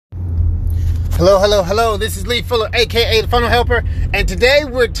Hello, hello, hello. This is Lee Fuller, aka the Funnel Helper, and today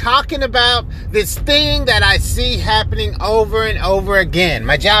we're talking about this thing that I see happening over and over again.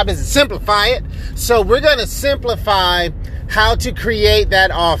 My job is to simplify it, so we're going to simplify how to create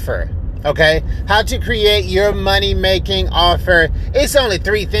that offer. Okay, how to create your money-making offer. It's only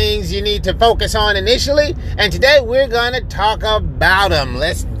 3 things you need to focus on initially, and today we're going to talk about them.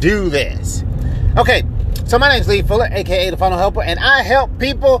 Let's do this. Okay, so my name is Lee Fuller, aka the Funnel Helper, and I help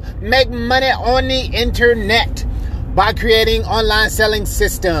people make money on the internet by creating online selling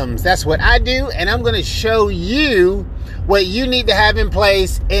systems. That's what I do, and I'm going to show you what you need to have in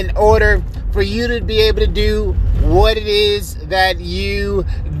place in order for you to be able to do what it is that you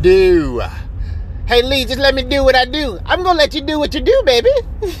do. Hey Lee, just let me do what I do. I'm gonna let you do what you do, baby.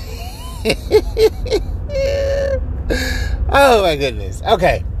 Oh my goodness.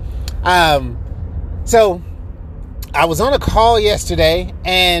 Okay. So I was on a call yesterday,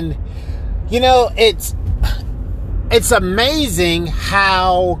 and it's amazing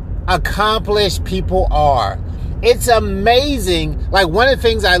how accomplished people are. It's amazing. Like, one of the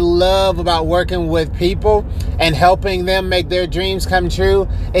things I love about working with people and helping them make their dreams come true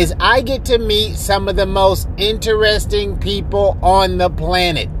is I get to meet some of the most interesting people on the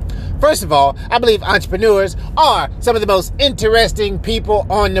planet. First of all, I believe entrepreneurs are some of the most interesting people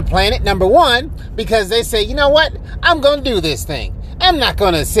on the planet. Number one, because they say, you know what? I'm going to do this thing. I'm not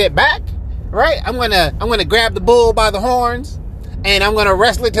going to sit back, right? I'm going to grab the bull by the horns and I'm going to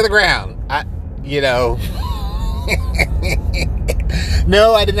wrestle it to the ground.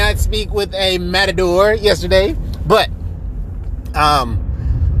 No, I did not speak with a matador yesterday, but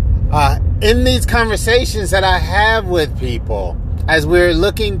in these conversations that I have with people, as we're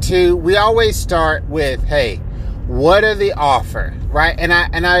looking to, we always start with, hey, what are the offer, right? And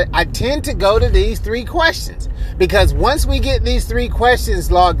I tend to go to these 3 questions, because once we get these 3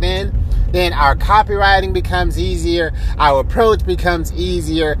 questions logged in, then our copywriting becomes easier, our approach becomes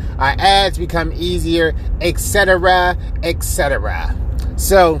easier, our ads become easier, etc., etc.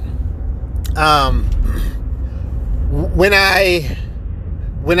 So, when I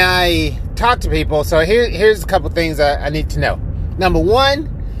talk to people, so here's a couple things I need to know. Number one,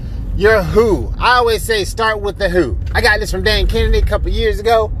 your who. I always say start with the who. I got this from Dan Kennedy a couple years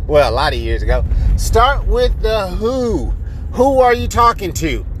ago. Well, a lot of years ago. Start with the who. Who are you talking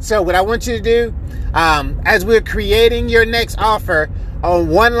to? So what I want you to do, as we're creating your next offer, on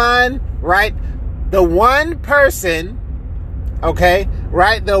one line, write the one person, okay?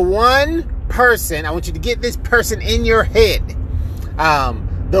 Write the one person. I want you to get this person in your head.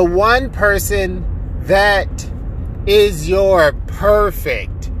 The one person that is your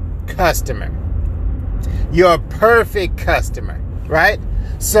perfect customer. Your perfect customer, right?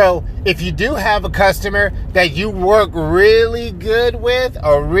 So if you do have a customer that you work really good with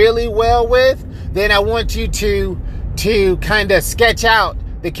or really well with, then I want you to kind of sketch out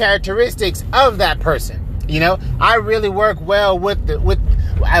the characteristics of that person. I really work well with the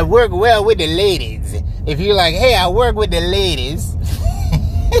ladies. If you're like, hey, I work with the ladies.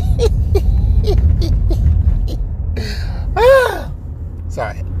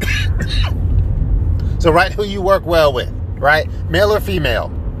 Sorry. So write who you work well with, right? Male or female.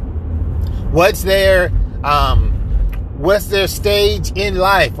 What's their stage in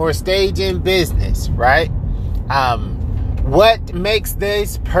life or stage in business, right? What makes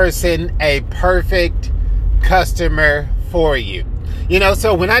this person a perfect customer for you?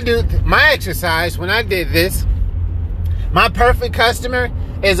 So when I do my exercise, when I did this, my perfect customer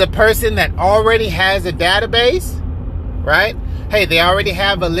is a person that already has a database, right? Hey, they already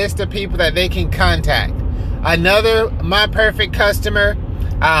have a list of people that they can contact. Another, my perfect customer,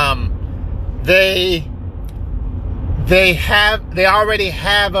 they already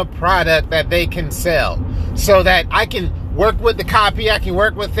have a product that they can sell, so that I can work with the copy, I can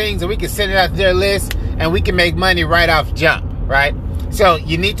work with things, and we can send it out to their list, and we can make money right off jump, right? So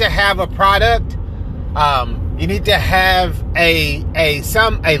you need to have a product. You need to have a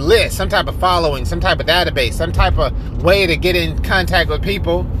list, some type of following, some type of database, some type of way to get in contact with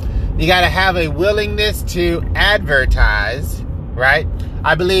people. You got to have a willingness to advertise, right?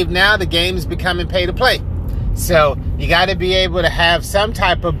 I believe now the game is becoming pay to play. So you got to be able to have some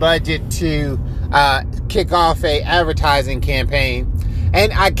type of budget to kick off a advertising campaign.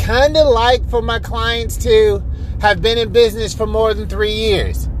 And I kind of like for my clients to have been in business for more than 3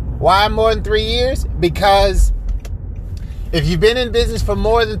 years. Why more than 3 years? Because if you've been in business for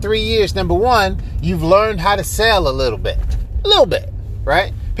more than 3 years, number one, you've learned how to sell a little bit,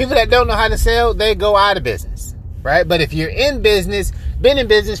 right? People that don't know how to sell, they go out of business, right? But if you're in business, been in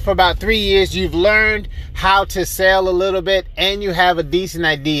business for about 3 years, you've learned how to sell a little bit, and you have a decent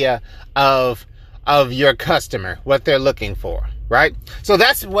idea of of your customer, what they're looking for, right? So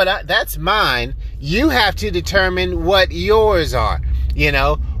that's that's mine. You have to determine what yours are. You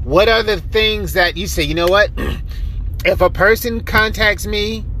know, what are the things that you say, you know what? If a person contacts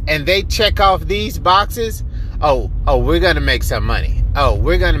me and they check off these boxes, oh, we're going to make some money. Oh,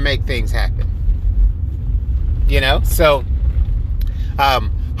 we're going to make things happen. You know, so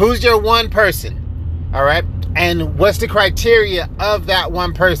who's your one person? All right. And what's the criteria of that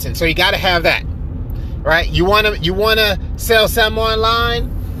one person? So you got to have that, right? You want to sell some online?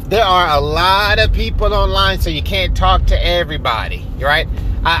 There are a lot of people online, so you can't talk to everybody, right?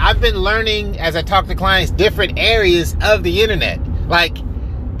 I've been learning as I talk to clients different areas of the internet. Like,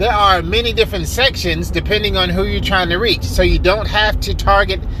 there are many different sections depending on who you're trying to reach. So you don't have to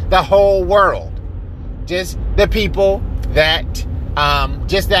target the whole world. Just the people that,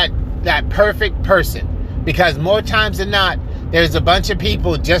 just that perfect person. Because more times than not, there's a bunch of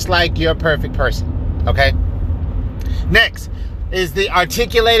people just like your perfect person. Okay? Next is the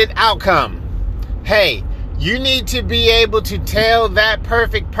articulated outcome. Hey, you need to be able to tell that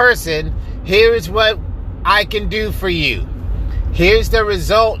perfect person, here's what I can do for you. Here's the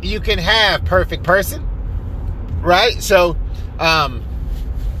result you can have, perfect person. Right? So, I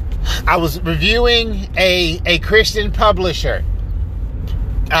was reviewing a Christian publisher.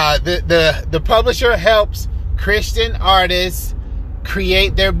 The publisher helps Christian artists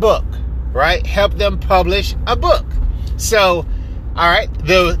create their book, right? Help them publish a book. So, all right,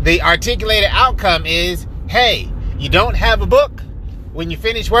 the articulated outcome is, hey, you don't have a book. When you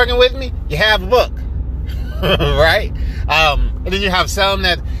finish working with me, you have a book, right? And then you have some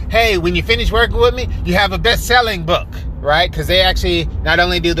that, hey, when you finish working with me, you have a best-selling book, right? Because they actually not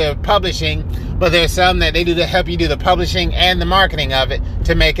only do the publishing, but there's some that they do to help you do the publishing and the marketing of it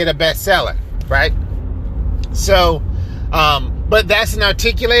to make it a bestseller, right? So, but that's an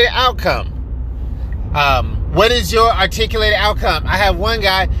articulated outcome. What is your articulated outcome? I have one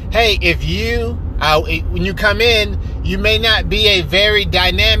guy, hey, if you, when you come in, you may not be a very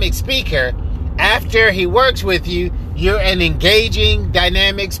dynamic speaker. After he works with you, you're an engaging,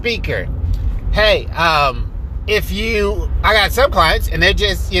 dynamic speaker. Hey, I got some clients and they're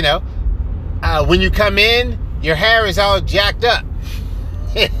just, you know, when you come in, your hair is all jacked up.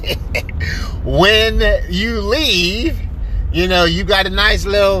 When you leave, you know, you got a nice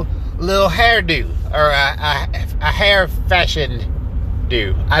little hairdo or a hair fashion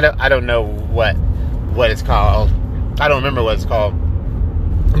do. I don't know what it's called. I don't remember what it's called.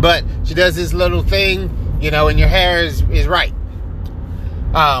 But she does this little thing, you know, and your hair is right.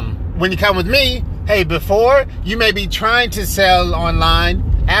 When you come with me, hey, before you may be trying to sell online.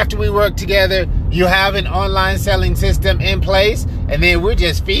 After we work together, you have an online selling system in place, and then we're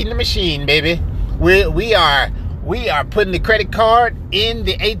just feeding the machine, baby. We are putting the credit card in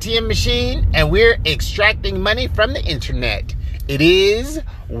the ATM machine, and we're extracting money from the internet. It is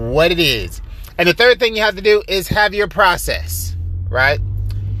what it is. And the third thing you have to do is have your process, right?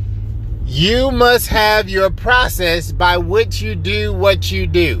 You must have your process by which you do what you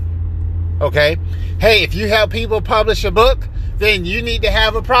do. Okay? Hey, if you help people publish a book, then you need to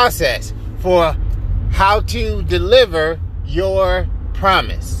have a process for how to deliver your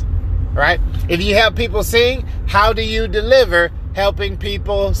promise, right? If you help people sing, how do you deliver helping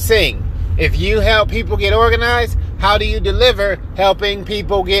people sing? If you help people get organized, how do you deliver helping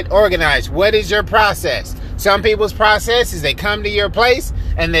people get organized? What is your process? Some people's process is they come to your place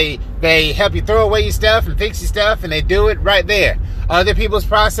and they help you throw away your stuff and fix your stuff, and they do it right there. Other people's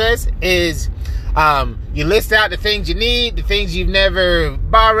process is you list out the things you need, the things you've never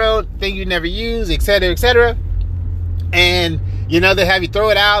borrowed, things you never used, etc., etc. And, you know, they have you throw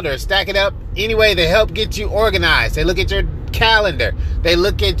it out or stack it up. Anyway, they help get you organized. They look at your calendar. They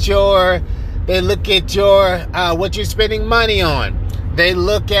look at your what you're spending money on. They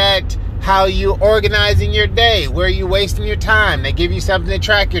look at how you organizing your day, where you wasting your time. They give you something to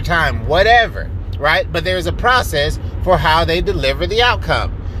track your time, whatever, right? But there's a process for how they deliver the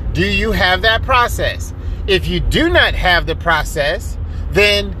outcome. Do you have that process? If you do not have the process,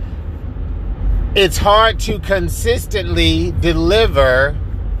 then it's hard to consistently deliver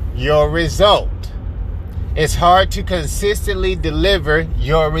your result. It's hard to consistently deliver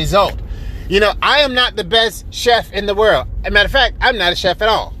your result. You know, I am not the best chef in the world. As a matter of fact, I'm not a chef at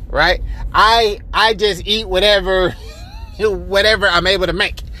all, right? I just eat whatever I'm able to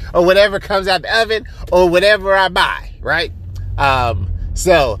make, or whatever comes out the oven, or whatever I buy, right?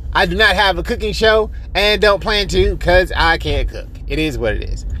 So I do not have a cooking show and don't plan to, because I can't cook. It is what it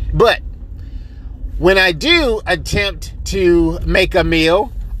is. But when I do attempt to make a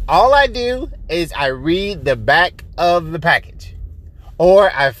meal, all I do is I read the back of the package.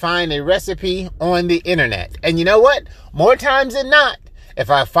 or I find a recipe on the internet. And you know what? More times than not, if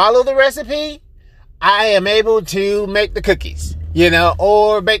I follow the recipe, I am able to make the cookies,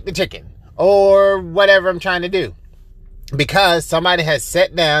 or bake the chicken, or whatever I'm trying to do. Because somebody has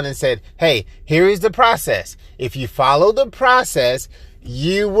sat down and said, hey, here is the process. If you follow the process,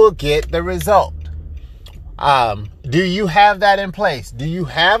 you will get the result. Do you have that in place? Do you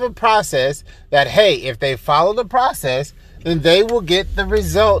have a process that, hey, if they follow the process, then they will get the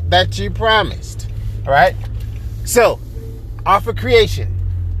result that you promised? All right. So, offer creation.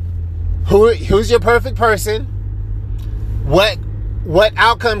 Who's your perfect person? What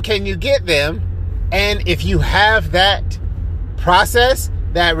outcome can you get them? And if you have that process,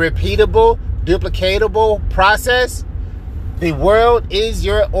 that repeatable, duplicatable process, the world is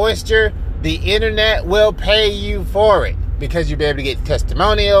your oyster. The internet will pay you for it because you'll be able to get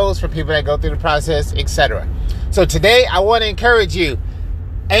testimonials from people that go through the process, etc. So today, I want to encourage you,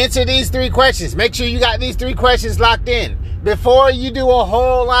 answer these 3 questions. Make sure you got these 3 questions locked in. Before you do a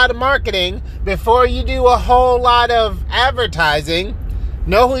whole lot of marketing, before you do a whole lot of advertising,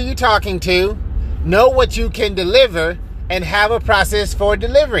 know who you're talking to, know what you can deliver, and have a process for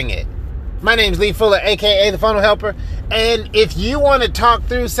delivering it. My name's Lee Fuller, aka The Funnel Helper. And if you want to talk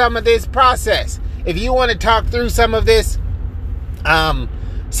through some of this process, if you want to talk through some of this,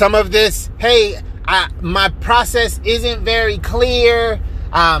 hey, my process isn't very clear.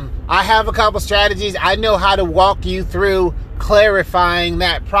 I have a couple strategies. I know how to walk you through clarifying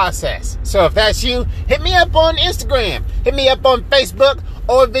that process. So if that's you, hit me up on Instagram, hit me up on Facebook,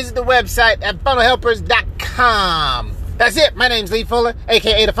 or visit the website at funnelhelpers.com. That's it. My name's Lee Fuller,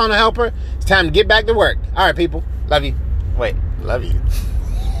 aka The Funnel Helper. It's time to get back to work. All right, people. Love you. Wait, love you.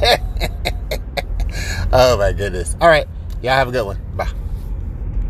 Oh my goodness. All right. Y'all have a good one. Bye.